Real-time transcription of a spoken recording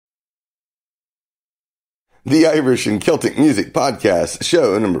the Irish and Celtic Music Podcast,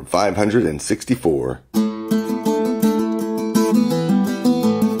 show number 564.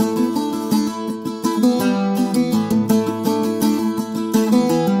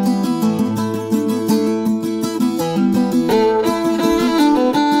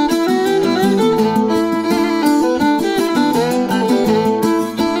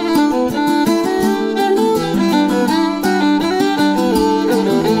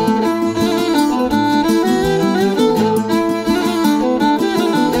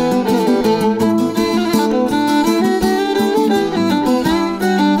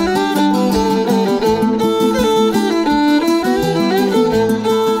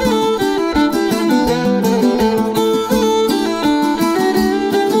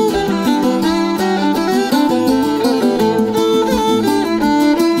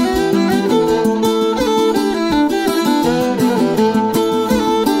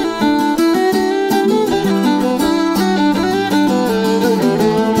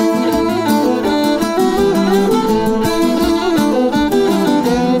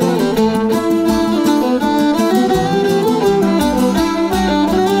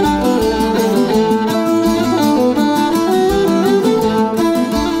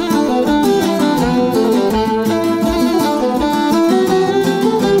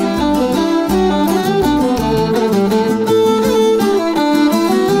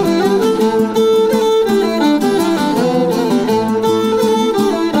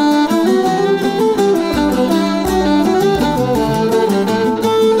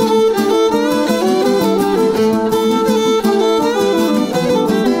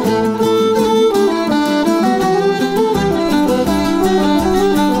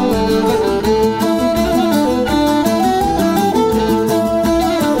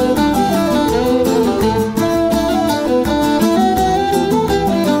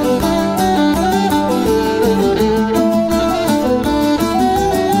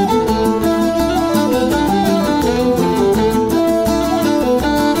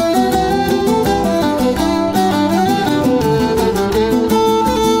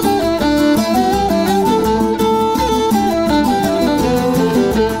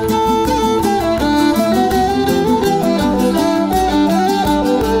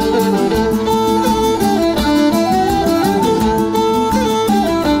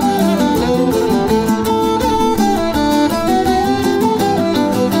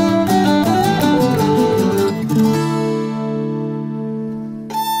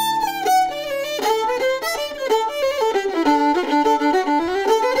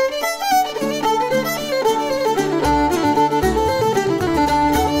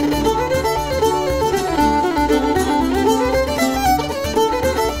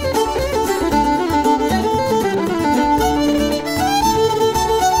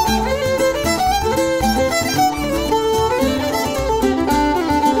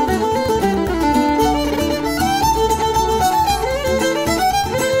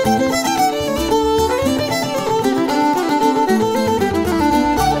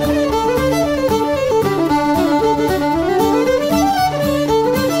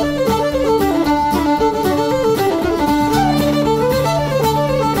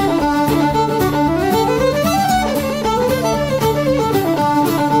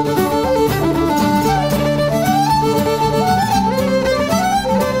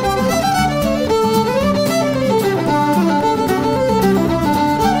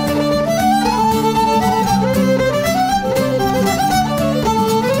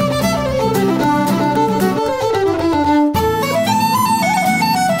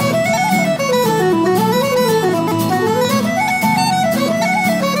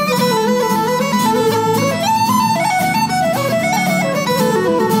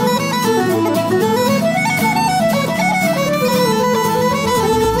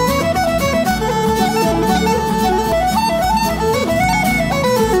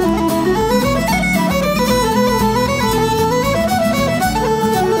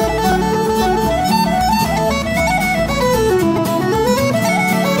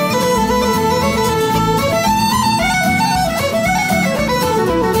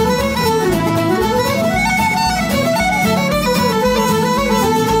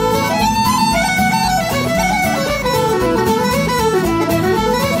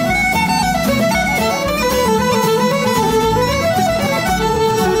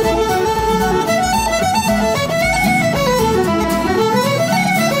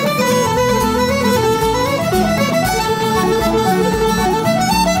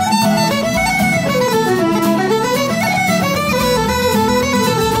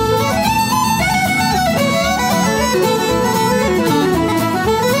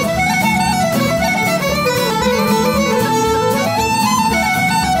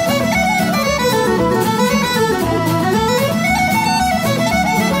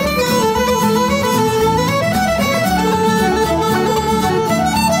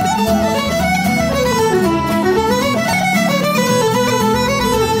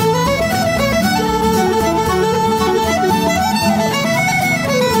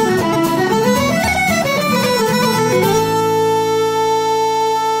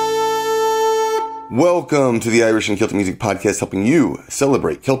 Welcome to the Irish and Celtic Music Podcast, helping you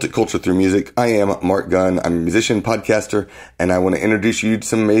celebrate Celtic culture through music. I am Marc Gunn. I'm a musician, podcaster, and I want to introduce you to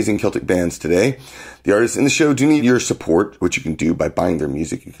some amazing Celtic bands today. The artists in the show do need your support, which you can do by buying their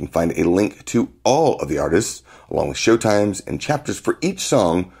music. You can find a link to all of the artists, along with show times and chapters for each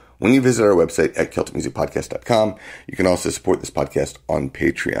song when you visit our website at CelticMusicPodcast.com. You can also support this podcast on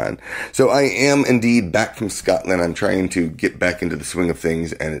Patreon. So I am indeed back from Scotland. I'm trying to get back into the swing of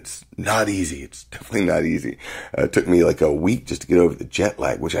things, and it's not easy. It's definitely not easy. It took me like a week just to get over the jet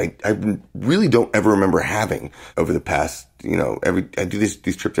lag, which I really don't ever remember having over the past, I do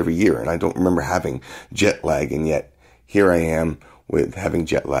these trips every year, and I don't remember having jet lag, and yet here I am with having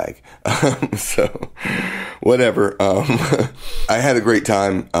jet lag. So whatever. I had a great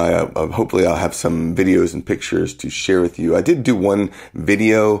time. Hopefully I'll have some videos and pictures to share with you. I did do one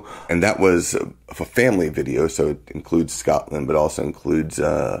video, and that was a family video. So it includes Scotland, but also includes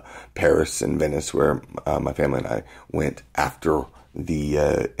Paris and Venice, where my family and I went after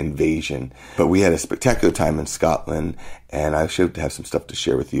the invasion. But we had a spectacular time in Scotland, and I should have some stuff to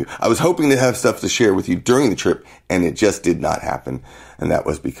share with you. I was hoping to have stuff to share with you during the trip, and it just did not happen. And that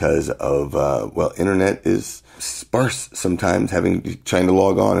was because of, internet is sparse sometimes, trying to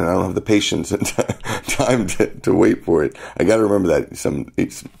log on, and I don't have the patience and time to wait for it. I got to remember that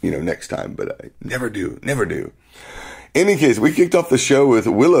next time, but I never do. In any case, we kicked off the show with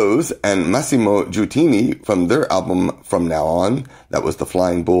Willos and Massimo Giuntini from their album From Now On. That was The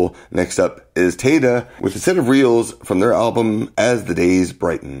Flying Bull. Next up is Téada with a set of reels from their album As the Days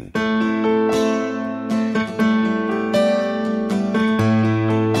Brighten.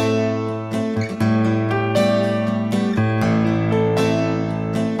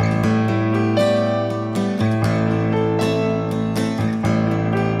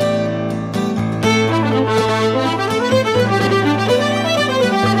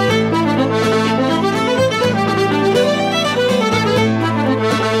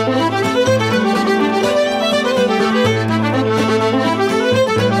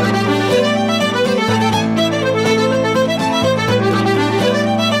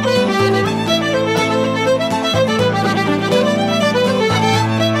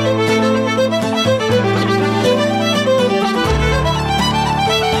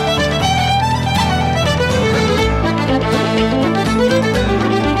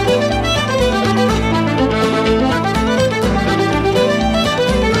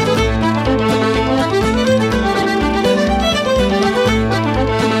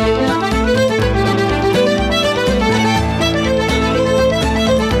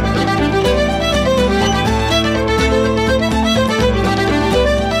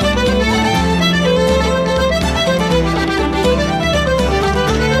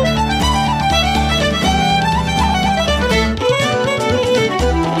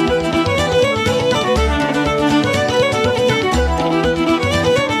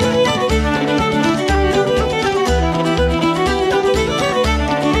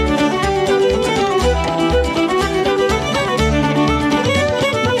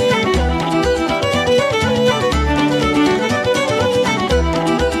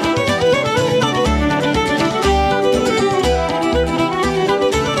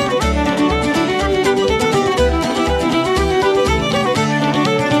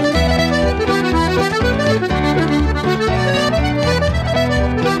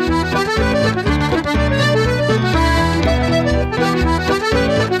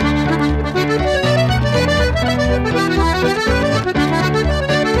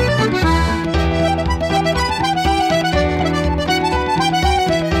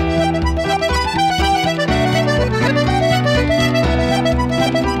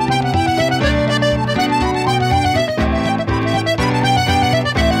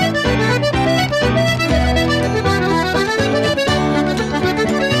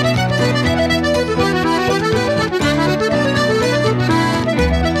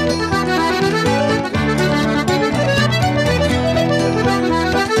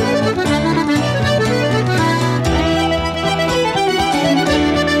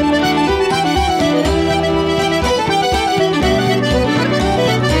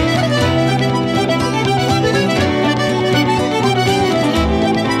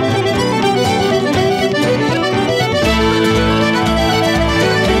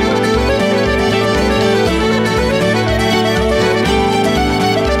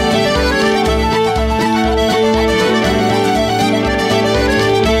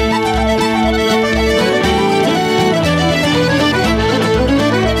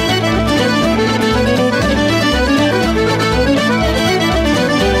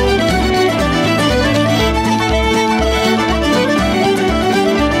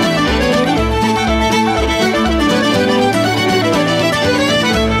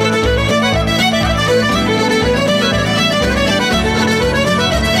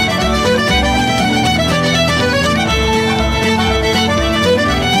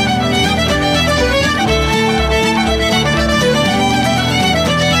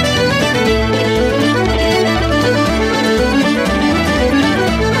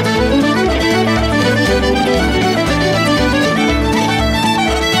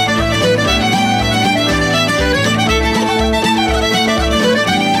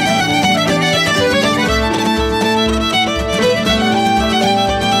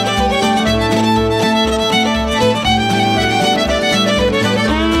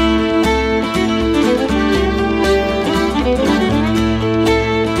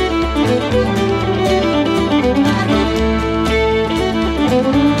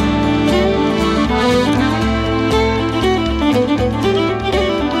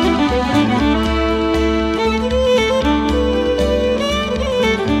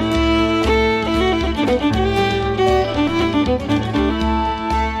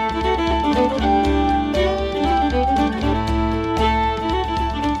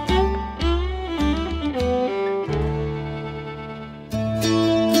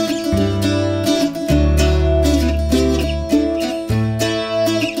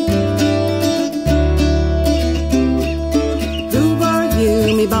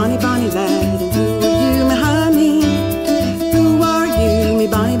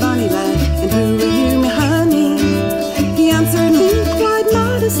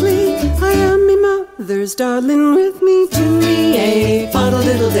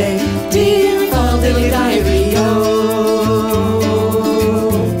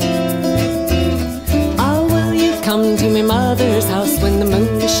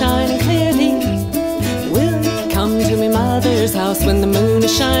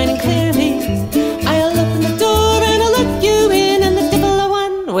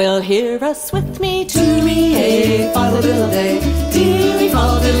 us with me. Tooree, fadda diddle day, dearie,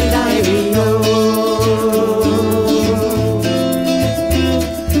 fall diddly diary,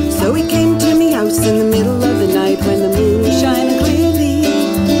 So he came to me house in the middle of the night when the moon was shining clearly.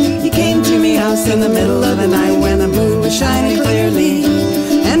 He came to me house in the middle of the night when the moon was shining clearly.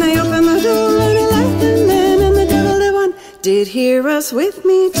 And I opened the door and I let him in, and the diddly one did hear us with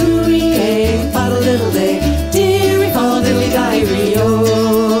me. Tooree, fadda diddle day, dearie, fall diddly diary,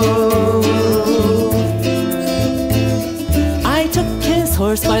 I took his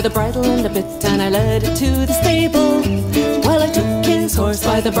horse by the bridle and the bit, and I led it to the stable. Well, I took his horse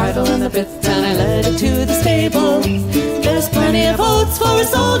by the bridle and the bit, and I led it to the stable. There's plenty of oats for a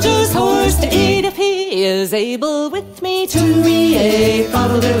soldier's horse to eat if he is able with me. Tooree,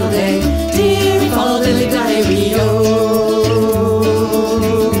 fadda diddle day, dearie, fall diddly diary,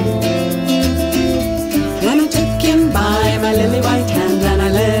 Then I took him by my lily white hand and I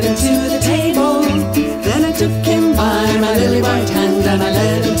led him to the table. Then I took him by my lily white hand and I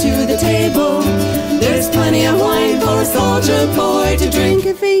led him to the table. There's plenty of wine for a soldier boy to drink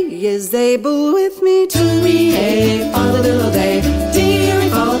if he is able with me. Tooree, fadda diddle day, dearie,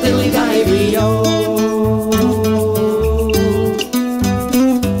 fall diddly diary,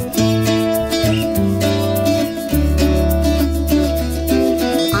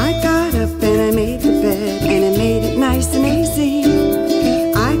 I got up and I made the bed and I made it nice and easy.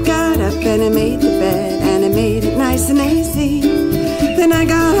 I got up and I made the bed and I made it nice and easy. Then I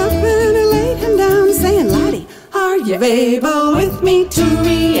got up and I laid him down, saying, laddie, are you able with me?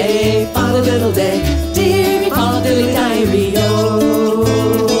 Tooree, fadda diddle day, dearie, fall diddly diary,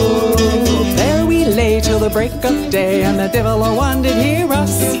 There we lay till the break of day, and the devil a one did hear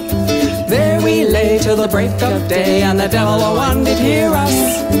us. There we lay till the break of day, and the devil a one did hear us.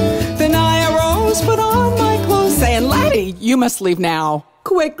 Then I arose, put on my clothes, saying, laddie, you must leave now.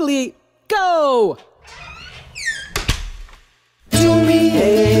 Quickly, go!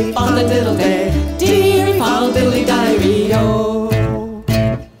 Tooree, fadda diddle day, dearie, fall diddly diary,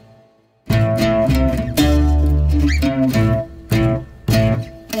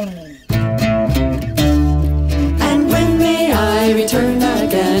 And when may I return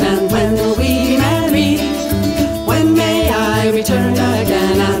again, and when will we be married? When may I return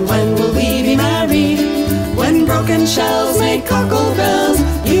again, and when will we be married? When broken shells make cockle bells,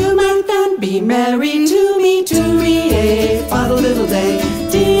 you might then be married to me. Tooree, fadda diddle day,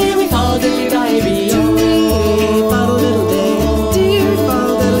 dearie, fall diddly diary, Tooree, fadda diddle day, dearie,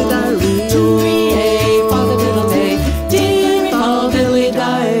 fall diddly diary, Tooree, fadda diddle day, dearie, fall diddly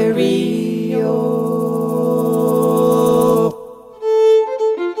diary,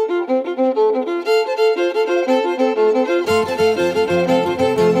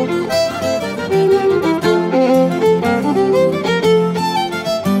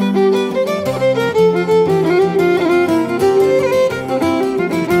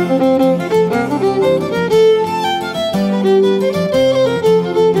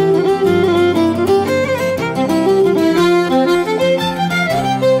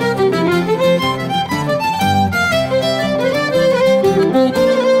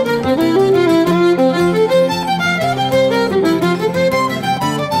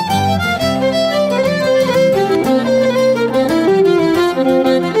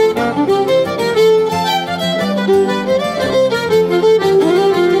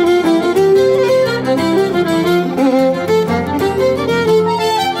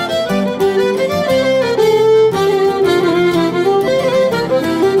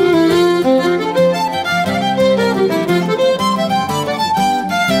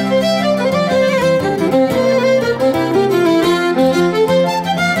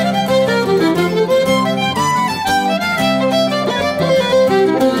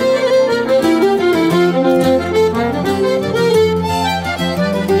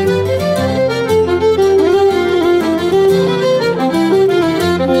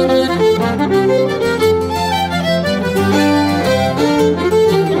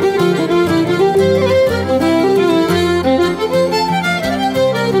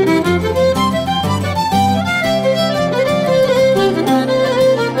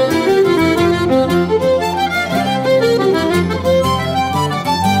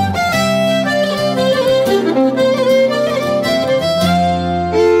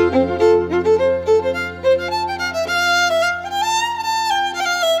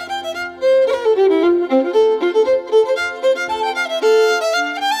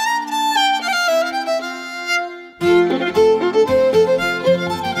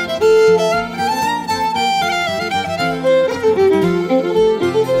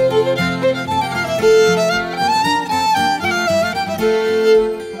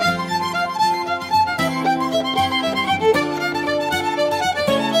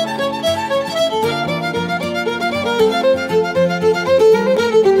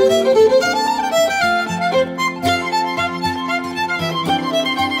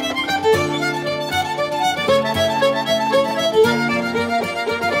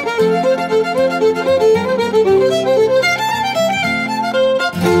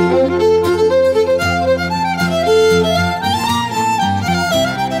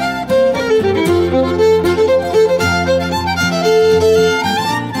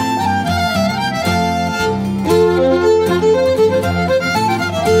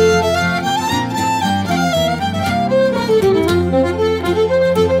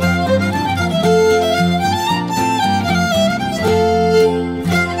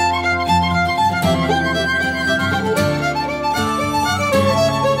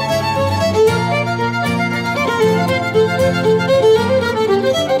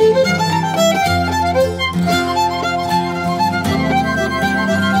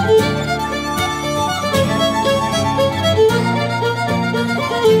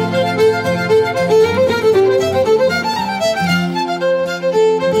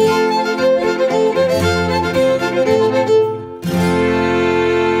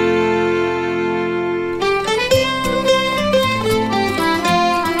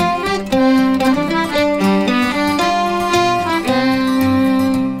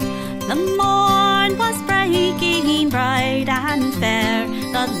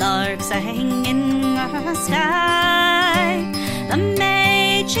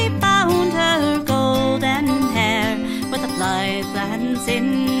 glance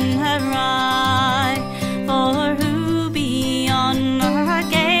in her eye. For who beyond a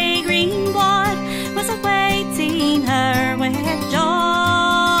gay green wood was awaiting her with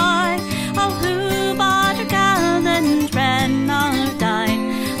joy? Oh, who but her gallant friend died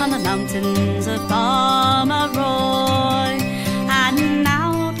on the mountains of Pomeroy? An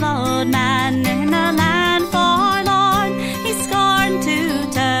outlawed man in a land forlorn, he scorned to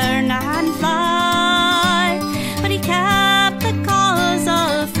turn and fly, but he kept the cause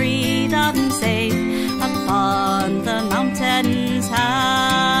of freedom safe upon the mountains high.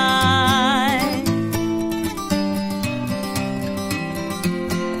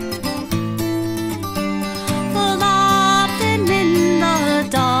 Full often in the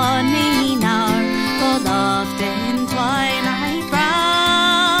dawning hour, full often twilight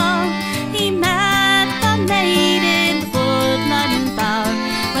brown, he met the maid in the woodland bower,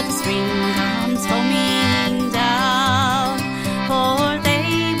 where the stream comes foaming down. For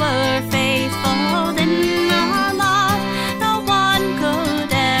they were faithful in a love no one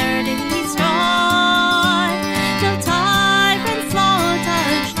could e'er destroy, till tyrant's law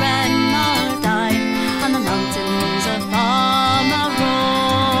touched when or died on the mountains of Pomeroy.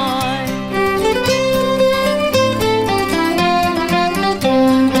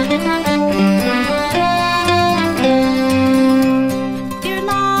 Dear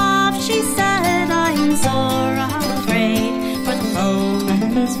love, she said, I'm sore afraid for the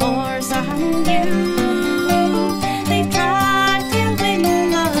foeman's force and you. They've dragged you in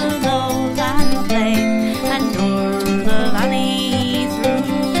the lowland plain and o'er the valley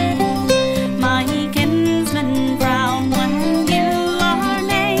through. My kinsmen frown when you are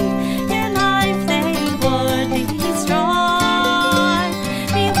named, your life they would destroy.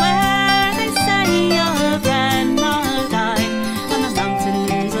 Beware, they say, of ren or die on the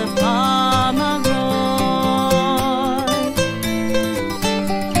mountains of Pomeroy.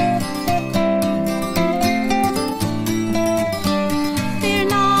 Fear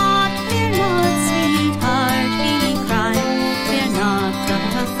not, sweetheart, he cried, fear not the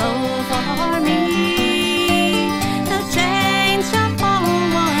foe for me. The chains shall fall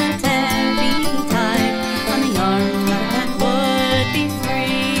whate'er betide on the arm that would be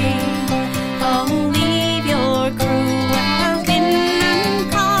free. Oh, leave your cruel kin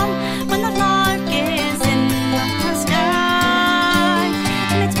and come when the lark is in the sky,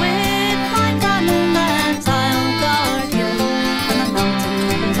 and it's with my gun that I'll guard you on the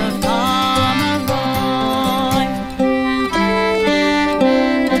mountains of Pomeroy.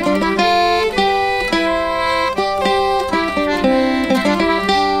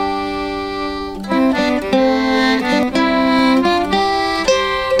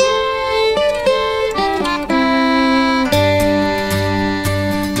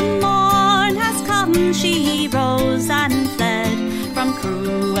 The morn has come, she rose and fled from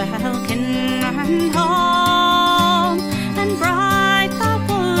cruel kin and home, and bright the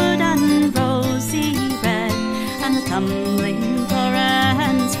wood and rosy red, and the tumbling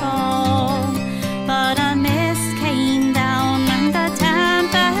torrents fall. But a mist came down and the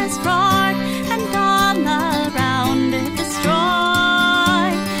tempest roared, and all around it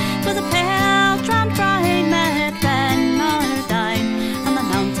destroyed. 'Twas a pale drowned bride met ren or died on the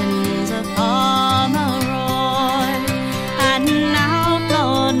mountains of Pomeroy. An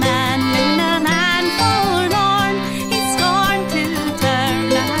outlawed man in a land forlorn, he scorned to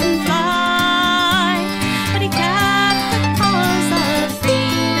turn and fly, but he kept the cause of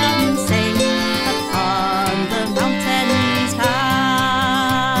freedom safe upon the mountains high.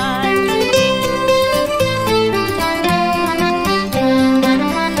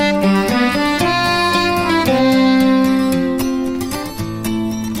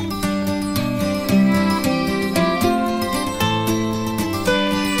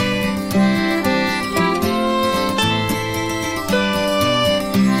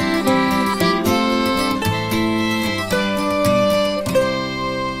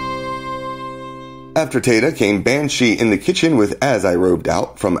 After Téada came Banshee in the Kitchen with As I Roved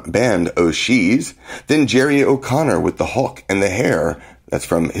Out from Band O'Shees. Then Gerry O'Connor with The Hawk and the Hare. That's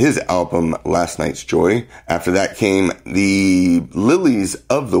from his album Last Night's Joy. After that came the Lilies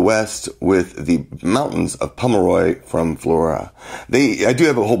of the West with The Mountains of Pomeroy from Flora. I do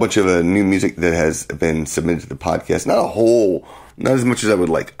have a whole bunch of new music that has been submitted to the podcast. Not as much as I would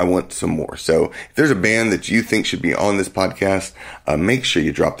like. I want some more. So if there's a band that you think should be on this podcast, make sure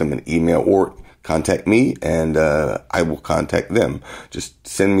you drop them an email or contact me, and I will contact them. Just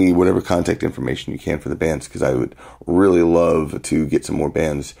send me whatever contact information you can for the bands, because I would really love to get some more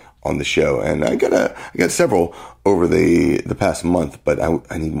bands on the show. And I got several over the past month, but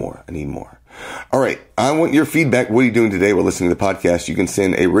I need more. All right, I want your feedback. What are you doing today while listening to the podcast? You can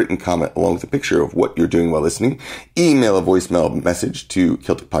send a written comment along with a picture of what you're doing while listening. Email a voicemail message to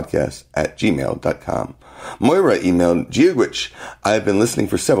celticpodcast@gmail.com. Moira emailed, Giugwich, I've been listening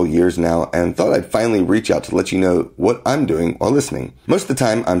for several years now and thought I'd finally reach out to let you know what I'm doing while listening. Most of the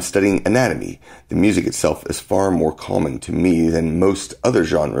time, I'm studying anatomy. The music itself is far more calming to me than most other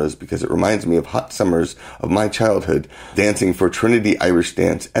genres because it reminds me of hot summers of my childhood dancing for Trinity Irish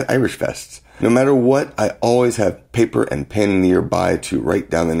Dance at Irish Fests. No matter what, I always have paper and pen nearby to write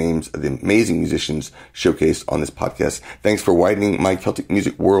down the names of the amazing musicians showcased on this podcast. Thanks for widening my Celtic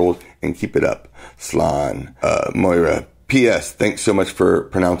music world and keep it up. Slan, Moira. P.S. Thanks so much for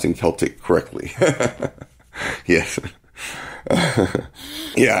pronouncing Celtic correctly. Yes.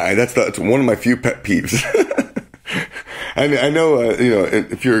 Yeah, that's one of my few pet peeves. I know,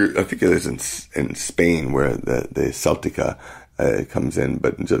 if you're, I think it is in Spain where the Celtica comes in,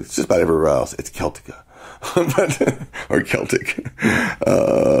 but it's just about everywhere else. It's Celtica, or Celtic.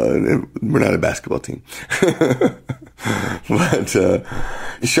 We're not a basketball team. But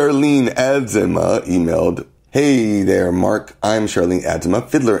Charlene Adzema emailed, Hey there, Mark. I'm Charlene Adzema,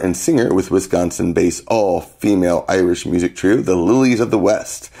 fiddler and singer with Wisconsin-based all-female Irish music trio, the Lilies of the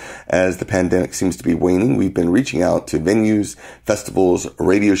West. As the pandemic seems to be waning, we've been reaching out to venues, festivals,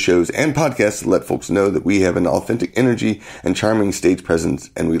 radio shows, and podcasts to let folks know that we have an authentic energy and charming stage presence,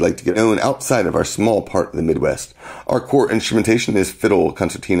 and we'd like to get known outside of our small part of the Midwest. Our core instrumentation is fiddle,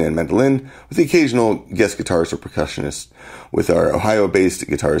 concertina, and mandolin, with the occasional guest guitarist or percussionist. With our Ohio-based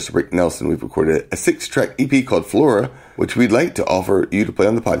guitarist Rick Nelson, we've recorded a 6-track EP called Flora, which we'd like to offer you to play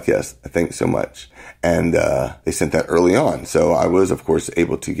on the podcast. Thanks so much. And they sent that early on, so I was, of course,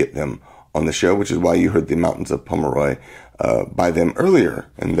 able to get them on the show, which is why you heard the Mountains of Pomeroy by them earlier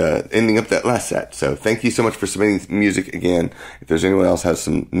and ending up that last set. So thank you so much for submitting music again. If there's anyone else has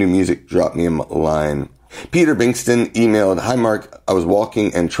some new music, drop me a line. Peter Bingston emailed, Hi Mark, I was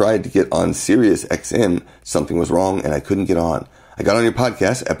walking and tried to get on Sirius XM. Something was wrong and I couldn't get on. I got on your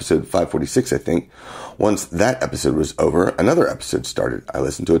podcast, episode 546, I think. Once that episode was over, another episode started. I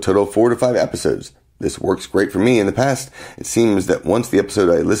listened to a total of 4 to 5 episodes. This works great for me. In the past, it seems that once the episode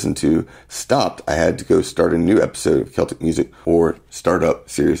I listened to stopped, I had to go start a new episode of Celtic Music or start up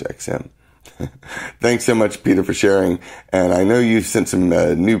Sirius XM. Thanks so much, Peter, for sharing. And I know you've sent some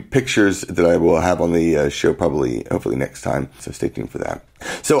new pictures that I will have on the show hopefully next time. So stay tuned for that.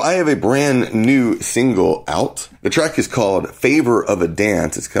 So I have a brand new single out. The track is called Favor of a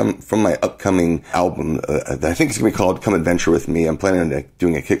Dance. It's come from my upcoming album that I think is going to be called Come Adventure With Me. I'm planning on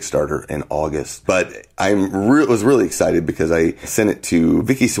doing a Kickstarter in August. But I was really excited because I sent it to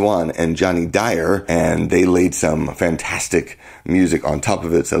Vicki, Swan, and Jonny Dyer, and they laid some fantastic music on top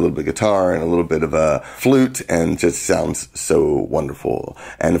of it. So a little bit of guitar and a little bit of a flute, and just sounds so wonderful.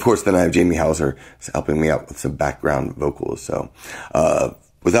 And of course, then I have Jamie Haeuser helping me out with some background vocals. So,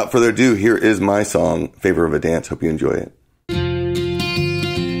 without further ado, here is my song, Favor of a Dance. Hope you enjoy it.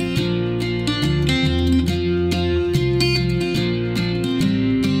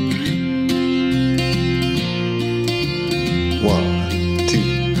 One,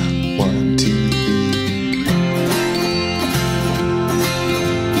 two, three.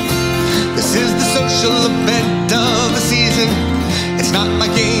 This is the social event of the season. It's not my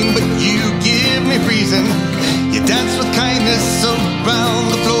game, but you give me reason. You dance with kindness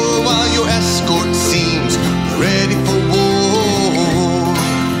around the floor while your escort seems ready for war.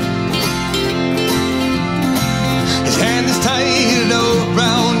 His hand is tied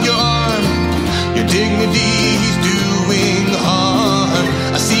around your arm. Your dignity he's doing harm.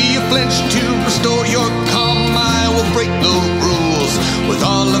 I see you flinch to restore your calm. I will break the rules with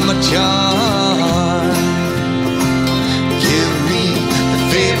all of my charm. Give me the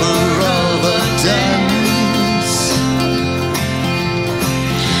favor of a dance.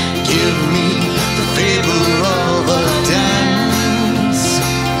 Give me the favor of a dance.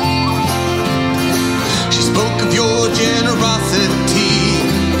 She spoke of your generosity.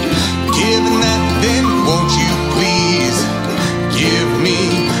 Given that, then won't you please give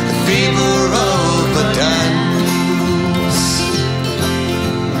me the favor of a dance.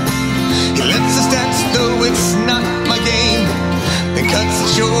 He lets us dance though it's not my game, then cuts it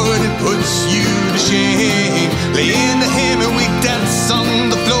short and puts you to shame. Lay in the hammer, we dance on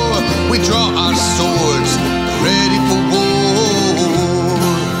the floor. We draw our swords, ready for war.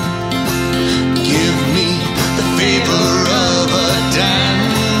 Give me the favor of a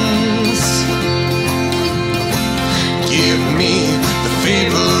dance. Give me the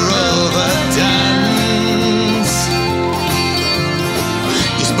favor of a dance.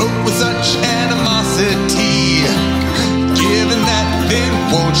 You spoke with such animosity. Given that, then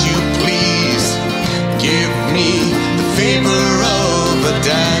won't you please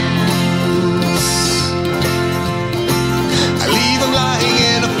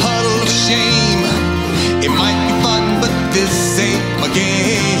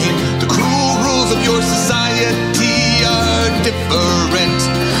society are different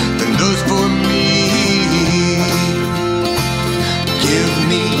than those for me. Give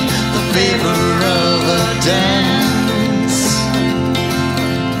me the favor of a dance.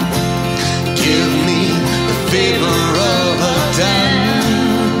 Give me the favor of a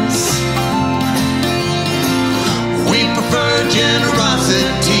dance. We prefer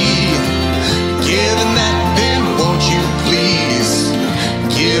generosity. Given that, then won't you please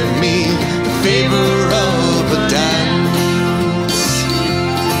give me the favor of a dance.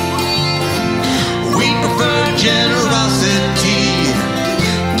 We prefer generosity.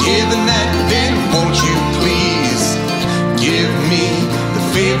 Given that, then won't you please give me the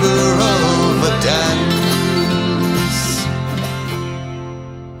favor of a dance.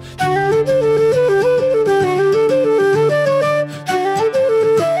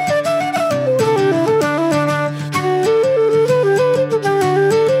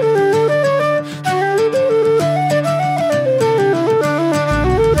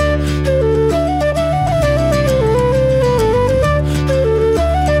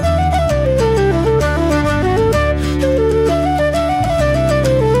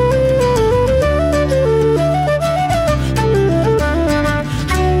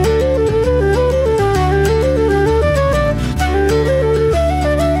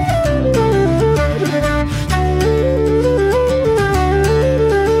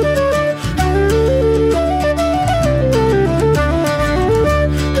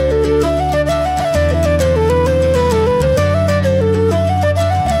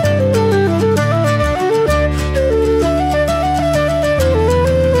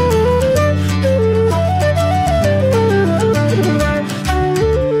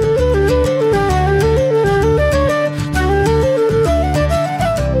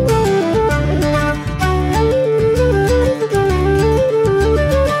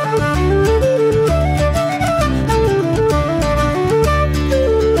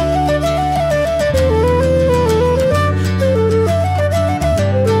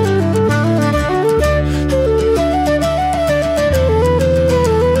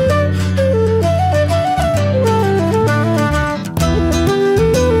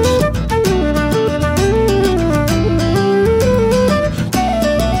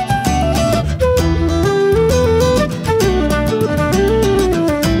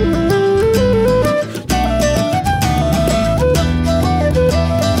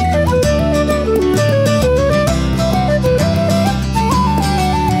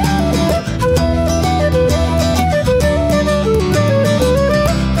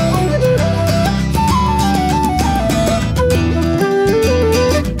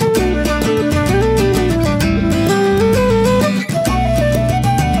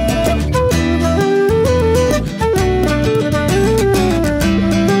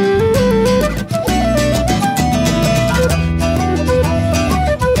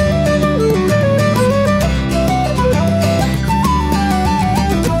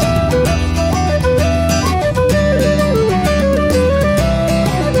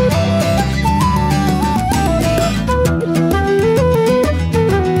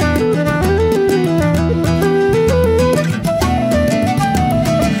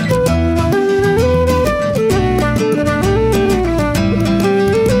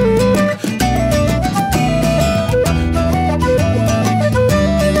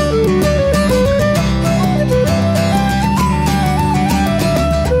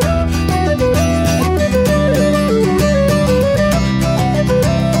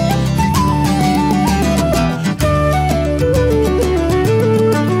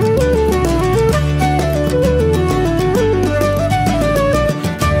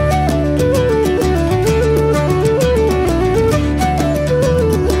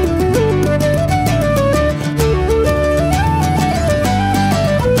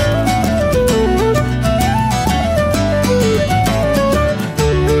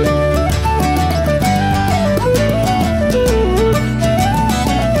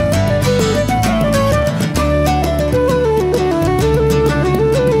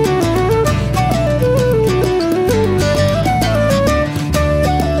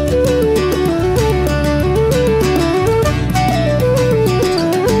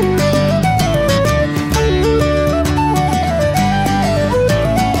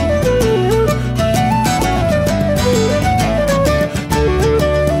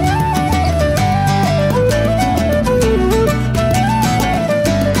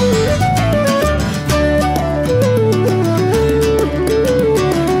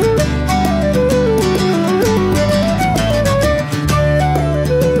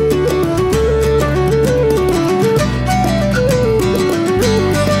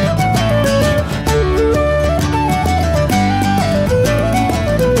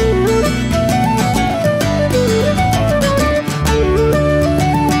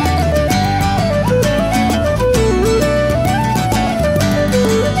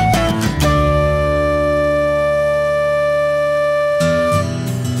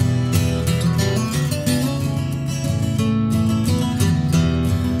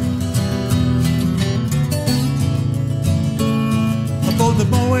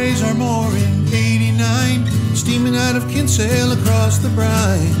 days or more in '89, steaming out of Kinsale across the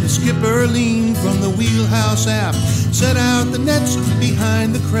brine. The skipper leaned from the wheelhouse aft, set out the nets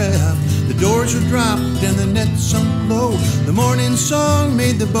behind the craft. The doors were dropped and the nets sunk low. The morning sun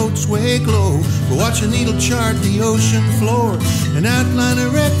made the boat sway glow. We'll watch a needle chart the ocean floor and outline a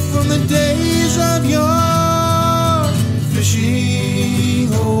wreck from the days of yore.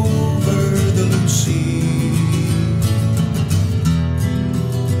 Fishing over the Lucy.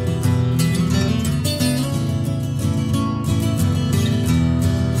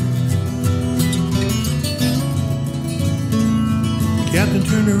 Captain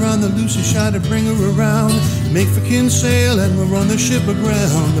turned her on the Lucy, shot to bring her around. Make for Kinsale and we'll run the ship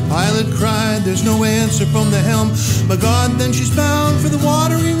aground. The pilot cried, there's no answer from the helm. By God, then she's bound for the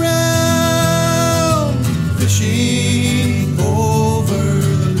watery realm. Fishing over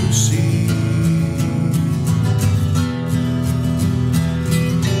the Lucy.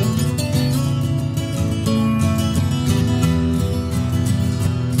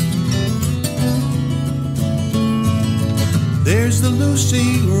 There's the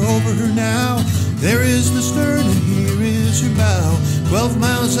Lucy, we're over her now. There is the stern and here is her bow. 12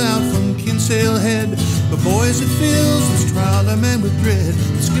 miles out from Kinsale Head. But boys, it fills this trial a man with dread.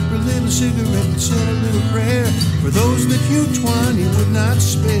 The skipper lit a cigarette and said a little prayer for those that Hugh Twan he would not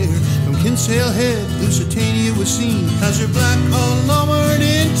spare. From Kinsale Head, Lusitania was seen as her black hull lowered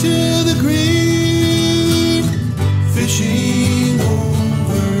into the green. Fishing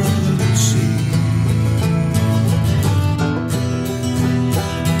over the Lucy.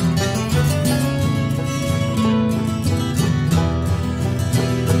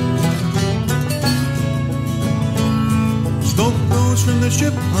 From the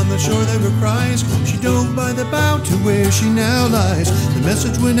ship on the shore there were cries. She dove by the bow to where she now lies. The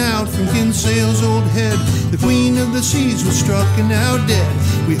message went out from Kinsale's old head. The queen of the seas was struck and now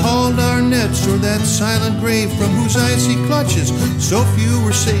dead. We hauled our nets toward that silent grave from whose icy clutches so few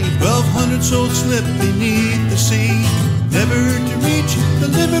were saved. 1,200 souls slipped beneath the sea, never to reach the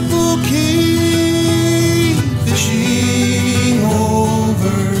Liverpool quay. Fishing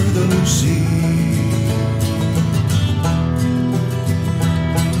over the Lucy.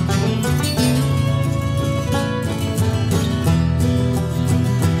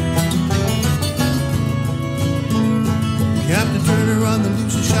 On the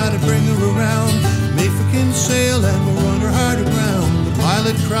Lucy, shot to bring her around. Make for Kinsale and we'll run her hard aground. The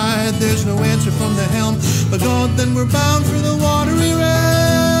pilot cried, there's no answer from the helm. By God, then we're bound for the watery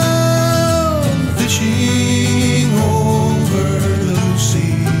realm. Fishing over the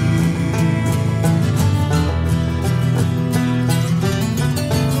Lucy.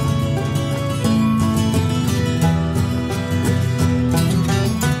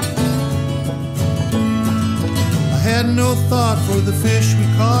 Had no thought for the fish we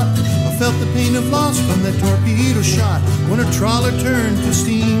caught. I felt the pain of loss from that torpedo shot. When a trawler turned to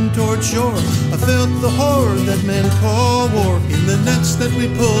steam toward shore, I felt the horror that men call war. In the nets that we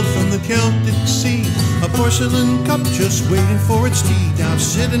pulled from the Celtic Sea, a porcelain cup just waiting for its tea. Now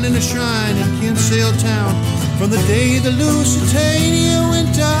sitting in a shrine in Kinsale town, from the day the Lusitania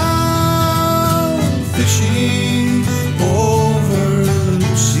went down. Fishing over the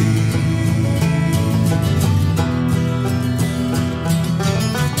Lucy.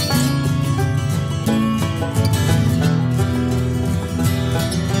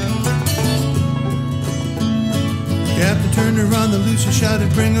 Turned her on the Lucy, shouted,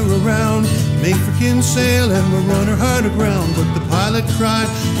 bring her around. Make for Kinsale and we'll run her hard aground. But the pilot cried,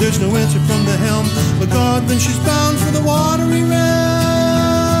 there's no answer from the helm. But God, then she's bound for the watery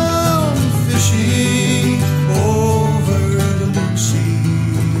realm. Fishing over the Lucy.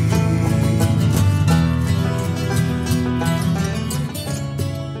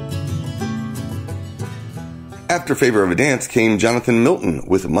 After Favor of a Dance came Jonathan Milton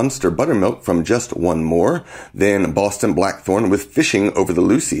with Munster Buttermilk from Just One More, then Boston Blackthorne with Fishing Over the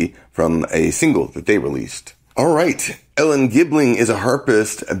Lucy from a single that they released. All right, Ellen Gibling is a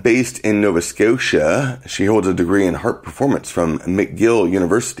harpist based in Nova Scotia. She holds a degree in harp performance from McGill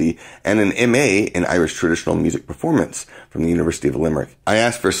University and an MA in Irish Traditional Music Performance from the University of Limerick. I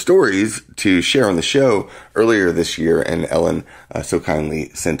asked for stories to share on the show earlier this year, and Ellen so kindly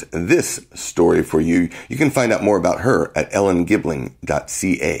sent this story for you. You can find out more about her at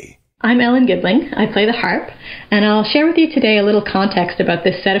ellengibling.ca. I'm Ellen Gibling. I play the harp, and I'll share with you today a little context about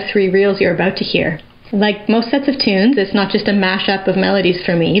this set of 3 reels you're about to hear. Like most sets of tunes, it's not just a mashup of melodies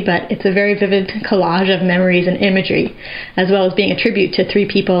for me, but it's a very vivid collage of memories and imagery, as well as being a tribute to three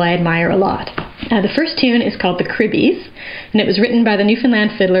people I admire a lot. The first tune is called The Cribbies, and it was written by the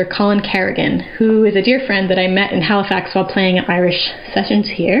Newfoundland fiddler Colin Kerrigan, who is a dear friend that I met in Halifax while playing at Irish sessions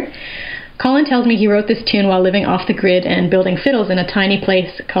here. Colin tells me he wrote this tune while living off the grid and building fiddles in a tiny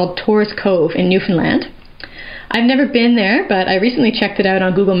place called Torres Cove in Newfoundland. I've never been there, but I recently checked it out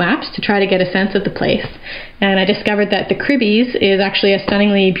on Google Maps to try to get a sense of the place, and I discovered that the Cribbies is actually a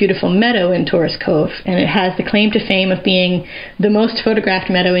stunningly beautiful meadow in Torres Cove, and it has the claim to fame of being the most photographed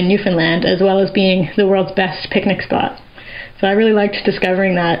meadow in Newfoundland, as well as being the world's best picnic spot. So I really liked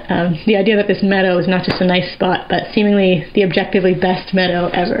discovering that, the idea that this meadow is not just a nice spot, but seemingly the objectively best meadow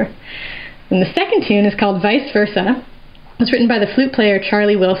ever. And the second tune is called Vice Versa. It was written by the flute player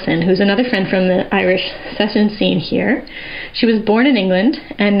Charlie Wilson, who's another friend from the Irish session scene here. She was born in England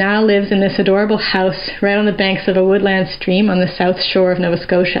and now lives in this adorable house right on the banks of a woodland stream on the south shore of Nova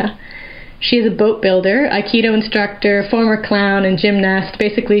Scotia. She is a boat builder, Aikido instructor, former clown, and gymnast.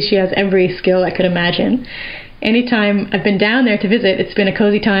 Basically, she has every skill I could imagine. Anytime I've been down there to visit, it's been a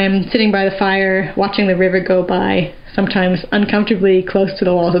cozy time, sitting by the fire, watching the river go by, sometimes uncomfortably close to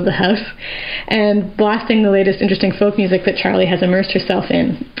the walls of the house, and blasting the latest interesting folk music that Charlie has immersed herself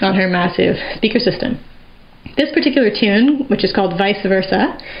in on her massive speaker system. This particular tune, which is called Vice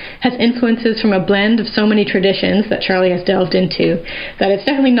Versa, has influences from a blend of so many traditions that Charlie has delved into that it's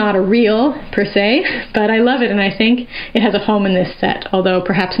definitely not a reel, per se, but I love it and I think it has a home in this set, although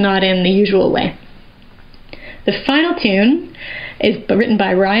perhaps not in the usual way. The final tune is written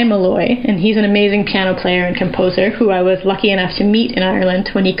by Ryan Malloy, and he's an amazing piano player and composer who I was lucky enough to meet in Ireland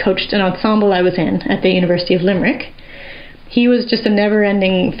when he coached an ensemble I was in at the University of Limerick. He was just a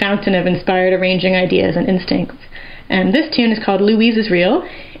never-ending fountain of inspired arranging ideas and instincts. And this tune is called Louise is Real,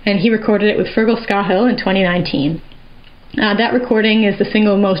 and he recorded it with Fergal Scahill in 2019. That recording is the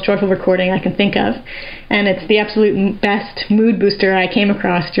single most joyful recording I can think of, and it's the absolute best mood booster I came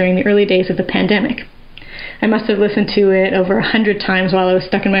across during the early days of the pandemic. I must have listened to it over 100 times while I was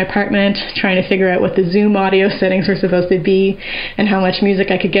stuck in my apartment, trying to figure out what the Zoom audio settings were supposed to be, and how much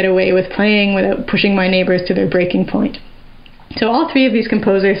music I could get away with playing without pushing my neighbors to their breaking point. So all three of these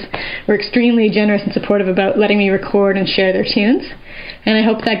composers were extremely generous and supportive about letting me record and share their tunes, and I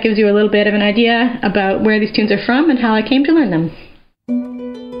hope that gives you a little bit of an idea about where these tunes are from and how I came to learn them.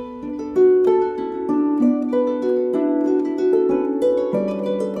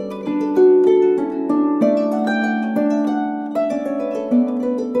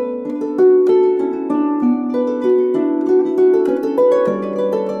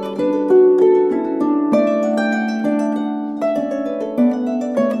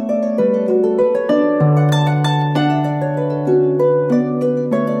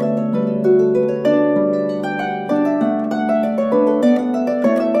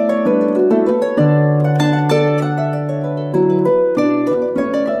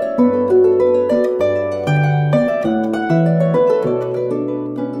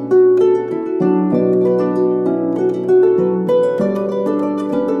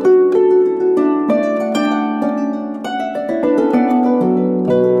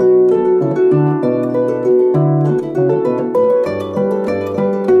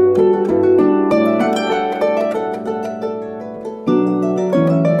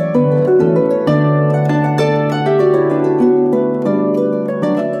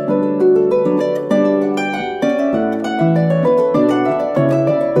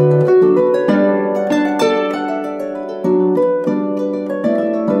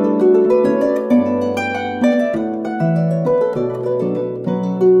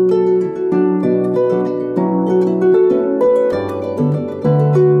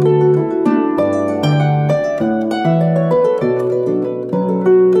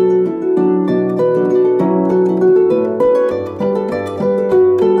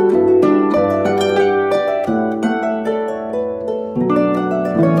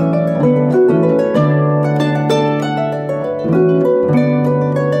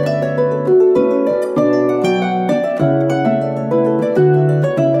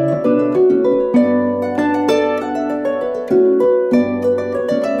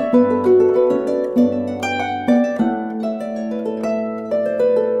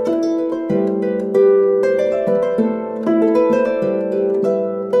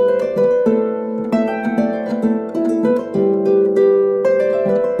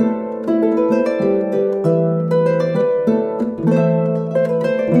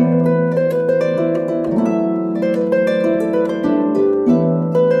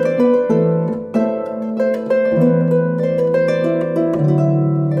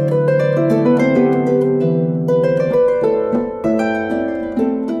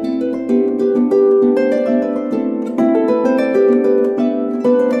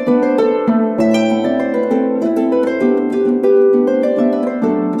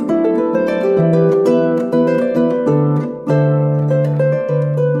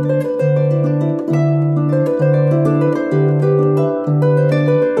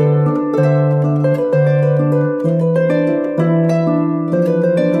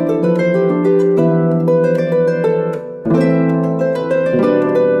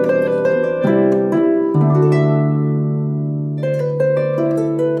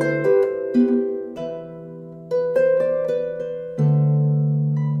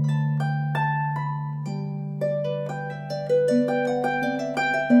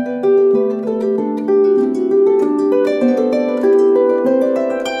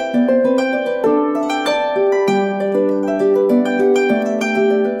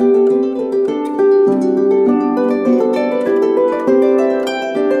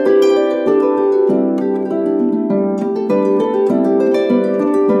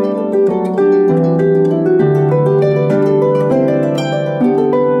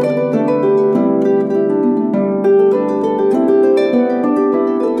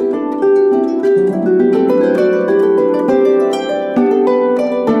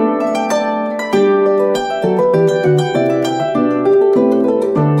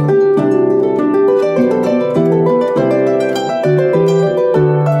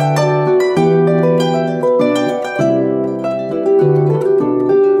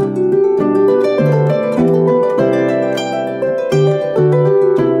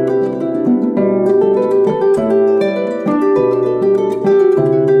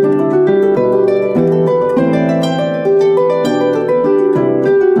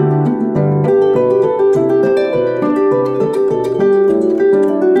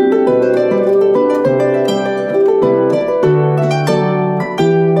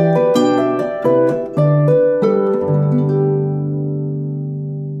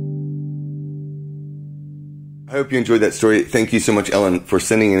 hope you enjoyed that story. Thank you so much, Ellen, for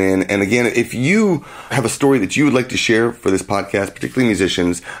sending it in. And again, if you have a story that you would like to share for this podcast, particularly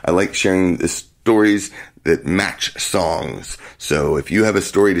musicians, I like sharing the stories that match songs. So if you have a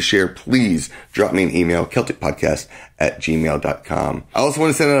story to share, please drop me an email, celticpodcast@gmail.com. I also want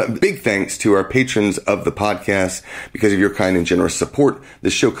to send out a big thanks to our patrons of the podcast. Because of your kind and generous support,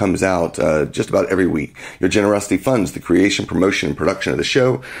 this show comes out just about every week. Your generosity funds the creation, promotion, and production of the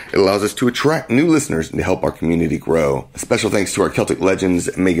show. It allows us to attract new listeners and to help our community grow. A special thanks to our Celtic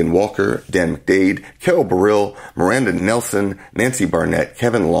legends, Megan Walker, Dan McDade, Carol Burrill, Miranda Nelson, Nancy Barnett,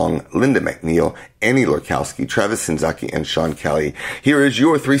 Kevin Long, Linda McNeil, Annie Lorkowski, Travis Sinzaki, and Sean Kelly. Here is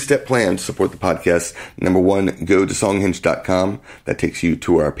your 3-step plan to support the podcast. Number 1, go to songhinge.com. That takes you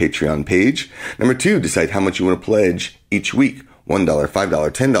to our Patreon page. Number 2, decide how much you want to pledge each week. $1,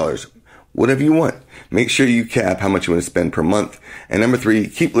 $5, $10, whatever you want. Make sure you cap how much you want to spend per month. And number 3,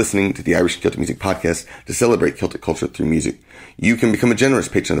 keep listening to the Irish Celtic Music Podcast to celebrate Celtic culture through music. You can become a generous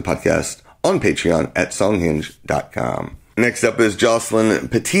patron of the podcast on Patreon at songhinge.com. Next up is Jocelyn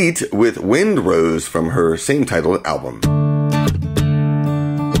Pettit with Wind Rose from her same titled album.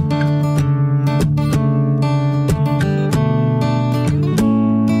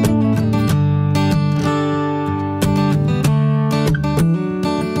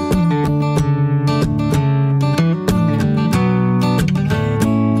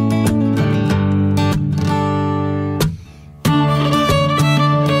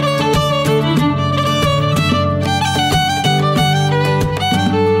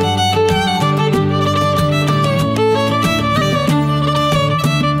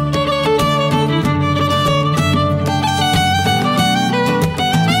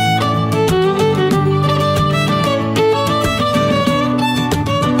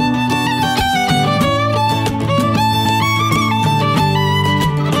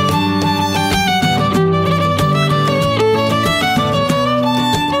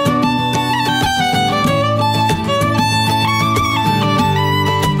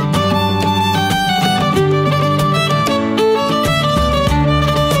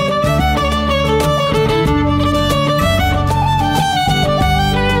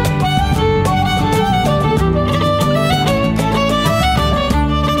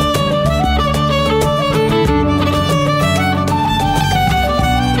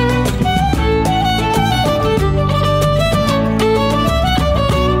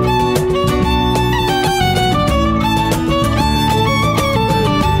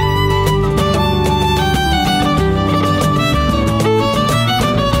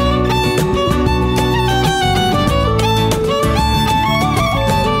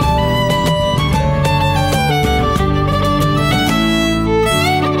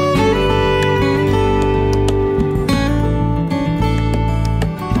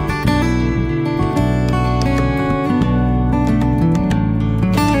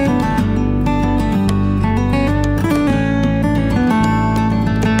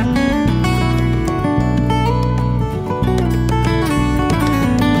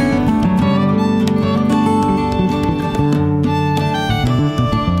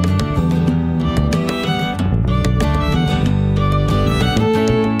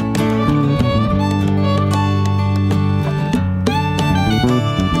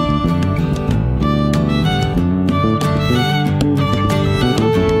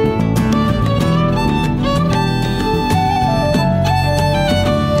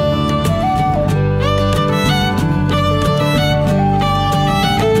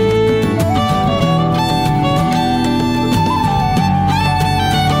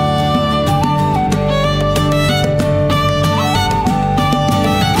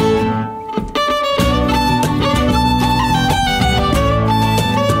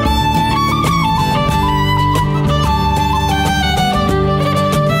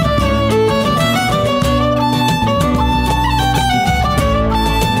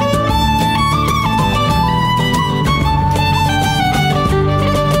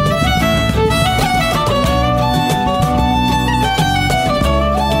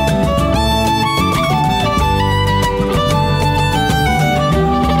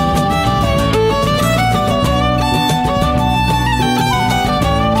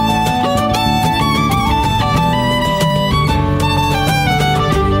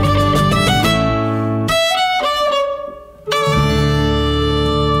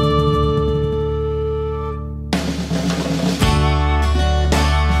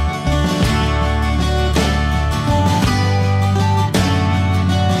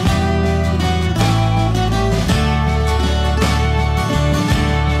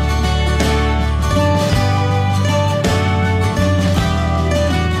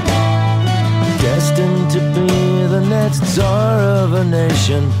 czar of a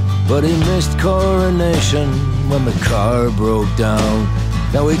nation, but he missed coronation when the car broke down.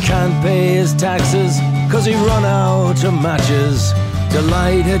 Now he can't pay his taxes, 'cause he run out of matches to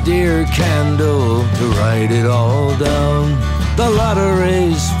light a dear candle to write it all down. The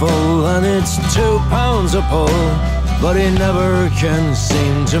lottery's full and it's £2 a pull, but he never can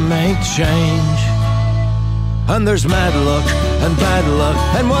seem to make change. And there's mad luck and bad luck,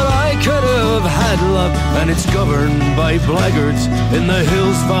 and what I could have had luck, and it's governed by blackguards in the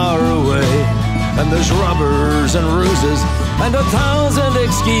hills far away. And there's robbers and ruses and 1,000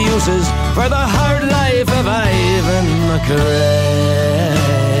 excuses for the hard life of Ivan McRae.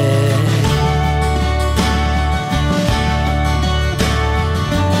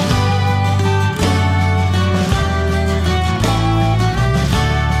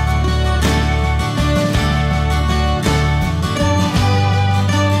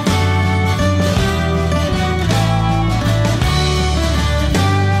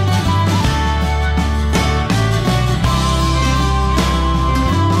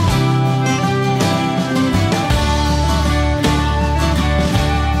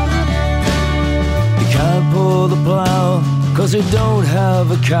 Plow, 'cause he don't have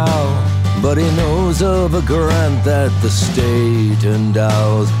a cow, but he knows of a grant that the state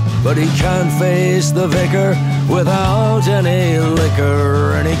endows. But he can't face the vicar without any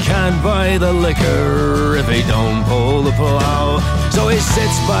liquor, and he can't buy the liquor if he don't pull the plow. So he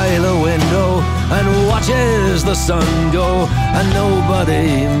sits by the window and watches the sun go, and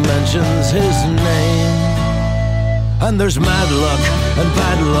nobody mentions his name. And there's mad luck and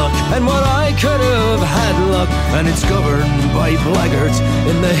bad luck, and what I could have had luck, and it's governed by blackguards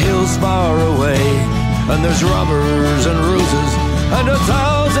in the hills far away. And there's robbers and ruses and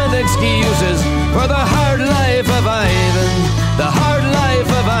 1,000 excuses for the hard life of Ivan, the hard life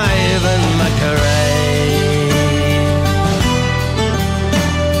of Ivan McRae.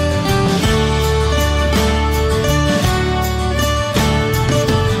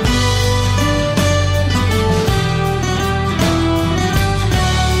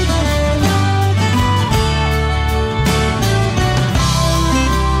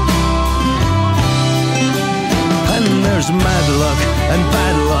 There's mad luck and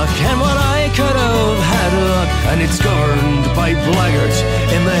bad luck, and what I could have had luck, and it's governed by blackguards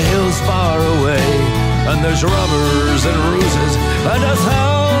in the hills far away. And there's robbers and ruses and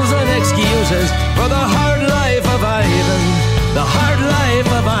 1,000 excuses for the hard life of Ivan, the hard life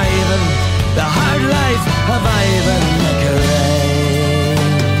of Ivan, the hard life of Ivan McRae.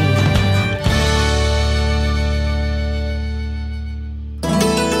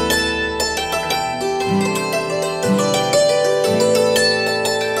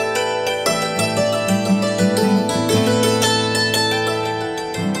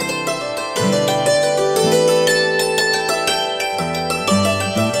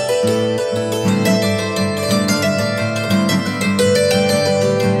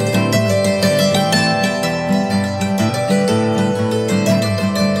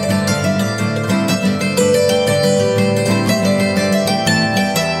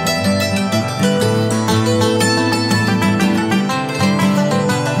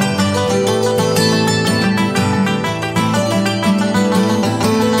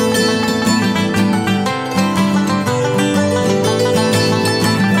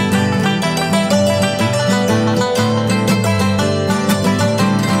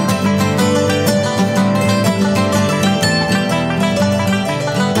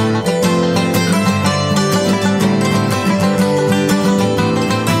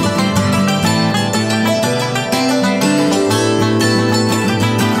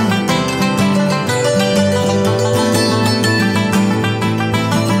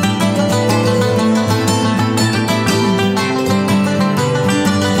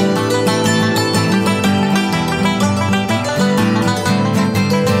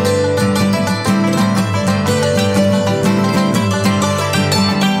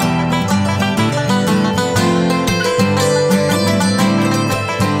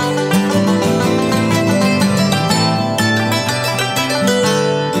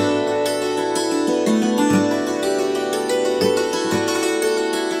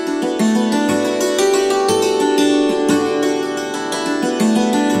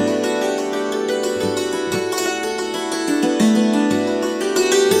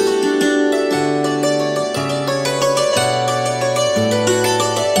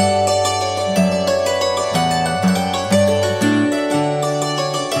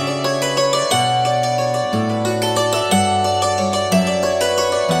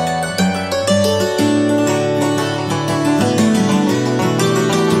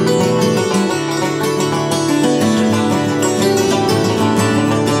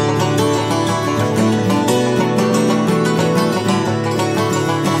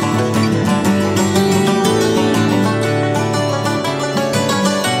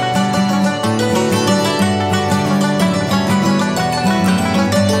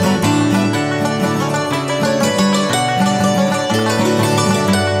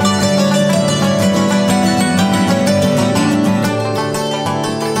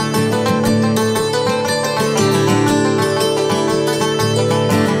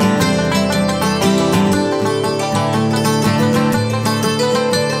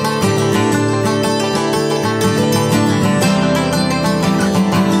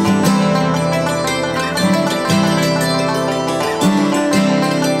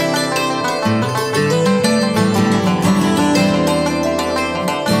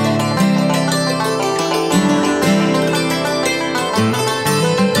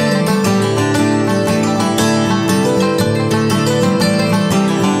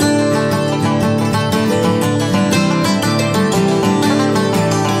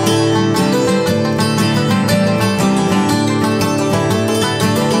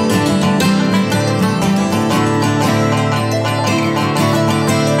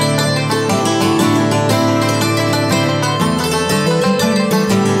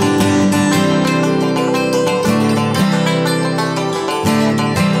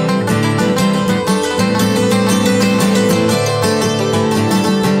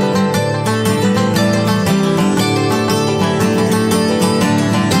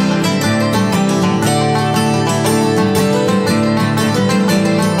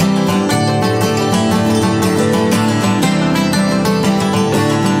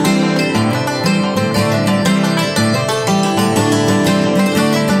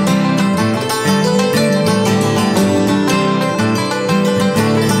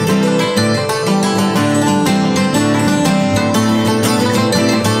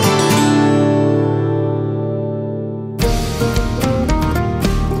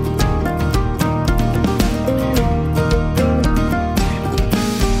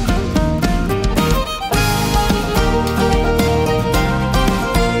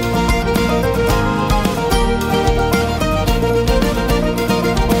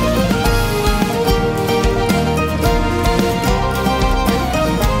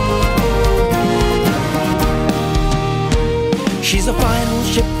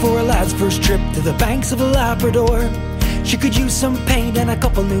 to the banks of a Labrador. She could use some paint and a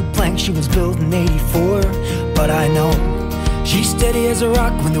couple new planks. She was built in 84, but I know she's steady as a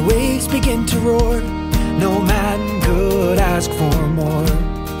rock when the waves begin to roar. No man could ask for more.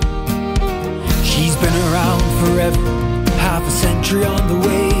 She's been around forever, half a century on the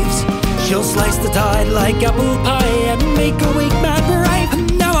waves. She'll slice the tide like apple pie and make a weak man brave.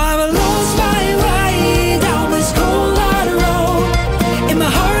 And now I've lost my way down this cold hard road. In my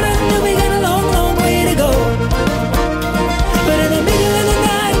heart I knew we got a long, long way to go. But in the middle of the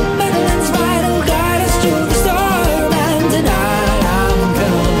night, Madeline's vital guide us through the storm. And tonight I'm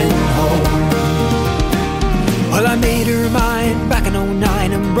coming home. Well, I made her mine back in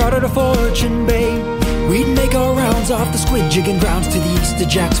 09 and brought her to Fortune Bay. We'd make our rounds off the squid jigging grounds to the east of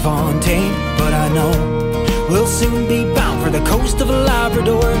Jack's Fontaine. But I know we'll soon be bound for the coast of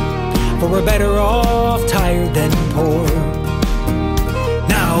Labrador, for we're better off tired than poor.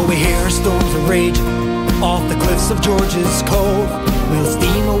 Now we hear storms of rage off the cliffs of George's Cove. We'll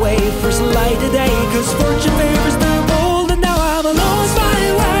steam away for light of day, 'cause fortune favors the bold. And now I've lost my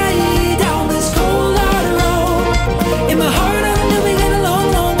way down this cold hard road. In my heart I knew we got a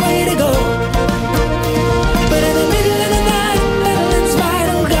long, long way to go. But in the middle of the night, Madeline's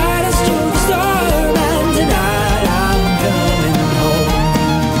vital guide us through the storm. And tonight I'm coming home.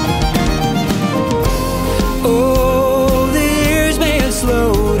 Oh, the years may have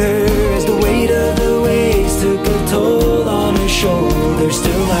slowed her as the weight of the waves took a toll on her shoulders.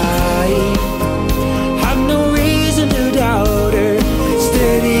 Still I have no reason to doubt her.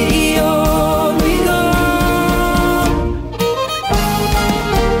 Steady on we go.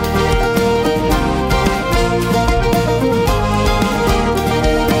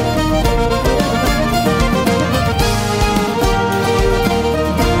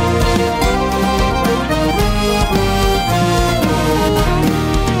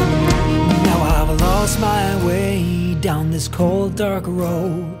 Now I've lost my way down this cold dark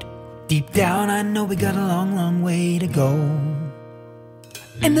road. Deep down I know we got a long, long way to go.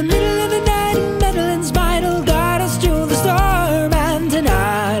 In the middle of the night, Madeline's vital guide us through the storm. And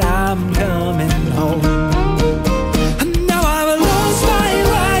tonight I'm coming home. And now I've lost my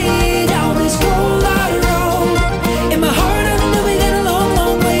way down this cold hard road. In my heart I know we got a long,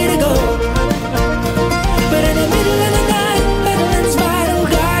 long way to go. But in the middle of the night, Madeline's vital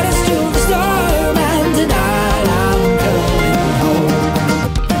guide us through the storm. And tonight I'm coming home.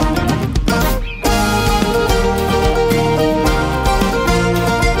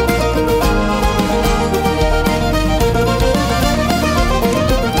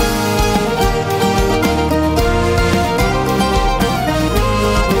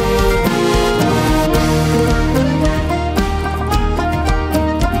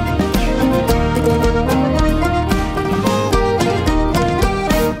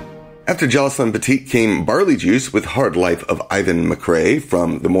 After Jocelyn and Pettit came Barleyjuice with Hard Life of Ivan McRae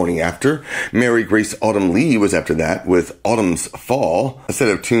from The Morning After. Mary Grace Autumn Lee was after that with Autumn's Fall, a set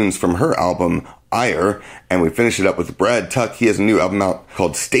of tunes from her album Dyer. And we finished it up with Brad Tuck. He has a new album out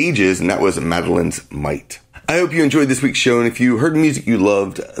called Stages, and that was Madeline's Might. I hope you enjoyed this week's show, and if you heard music you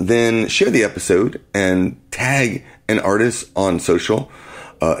loved, then share the episode and tag an artist on social.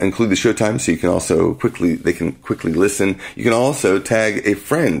 Include the showtime so you can also they can quickly listen. You can also tag a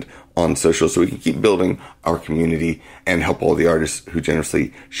friend on social so we can keep building our community and help all the artists who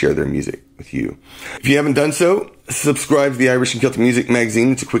generously share their music with you. If you haven't done so, subscribe to the Irish and Celtic Music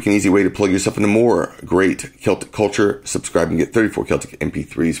magazine. It's a quick and easy way to plug yourself into more great Celtic culture. Subscribe and get 34 Celtic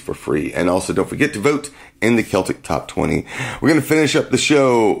MP3s for free. And also don't forget to vote in the Celtic Top 20. We're going to finish up the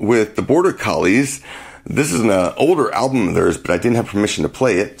show with the Bordercollies. This is an older album of theirs, but I didn't have permission to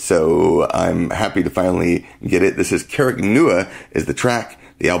play it, so I'm happy to finally get it. This is Carrick Nua is the track.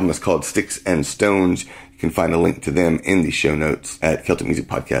 The album is called Sticks and Stones. You can find a link to them in the show notes at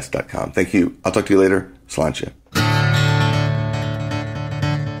CelticMusicPodcast.com. Thank you. I'll talk to you later. Sláinte.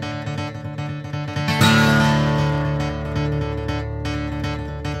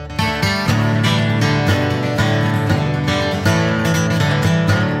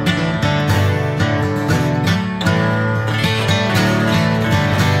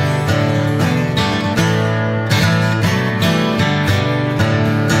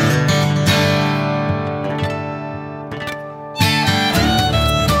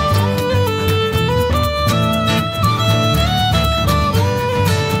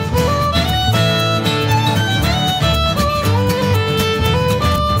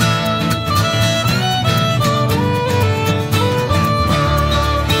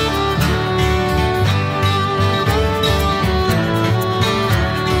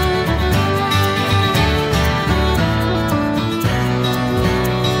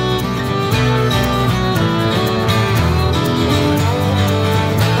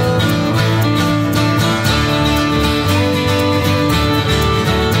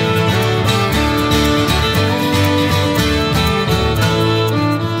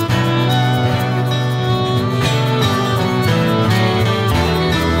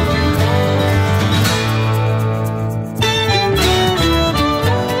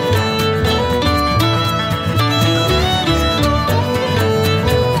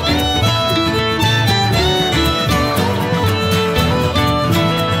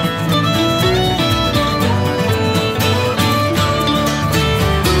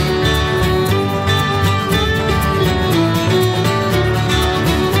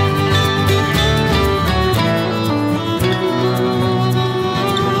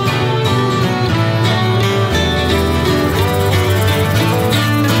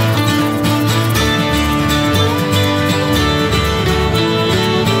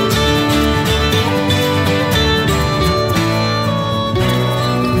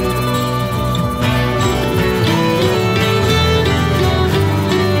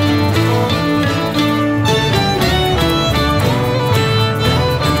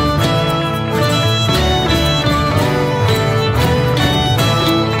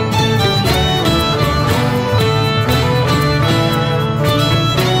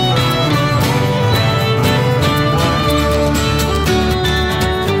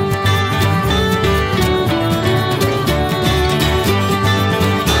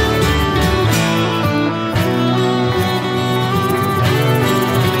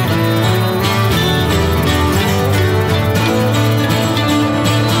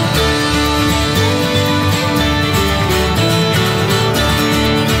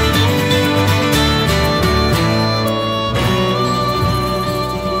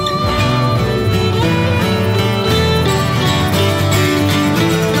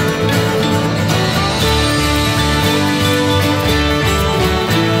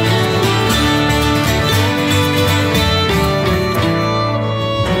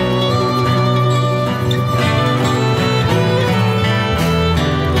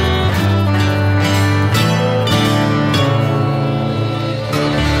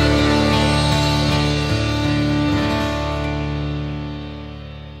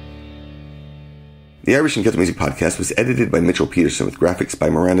 The Irish and Celtic Music Podcast was edited by Mitchell Peterson with graphics by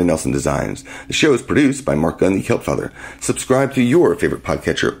Miranda Nelson Designs. The show is produced by Marc Gunn, the Celt Father. Subscribe to your favorite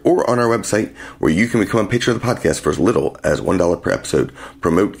podcatcher or on our website where you can become a patron of the podcast for as little as $1 per episode.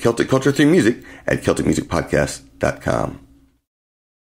 Promote Celtic culture through music at CelticMusicPodcast.com.